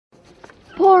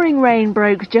Pouring rain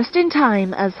broke just in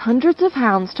time as hundreds of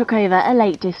hounds took over a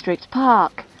Lake District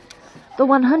park. The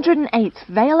 108th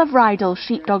Vale of Rydal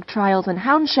Sheepdog Trials and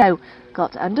Hound Show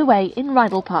got underway in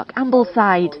Rydal Park,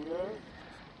 Ambleside.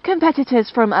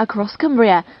 Competitors from across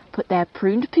Cumbria put their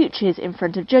pruned pooches in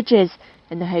front of judges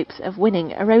in the hopes of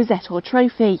winning a rosette or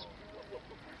trophy.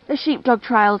 The sheepdog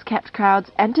trials kept crowds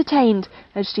entertained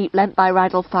as sheep lent by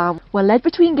Rydal Farm were led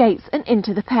between gates and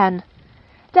into the pen.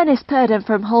 Dennis Purden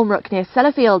from Holmrook near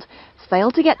Sellafield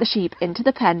failed to get the sheep into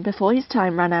the pen before his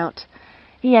time ran out.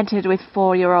 He entered with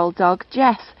 4-year-old dog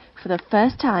Jess for the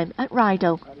first time at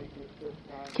Rydal.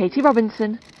 Katie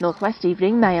Robinson, North West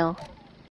Evening Mail.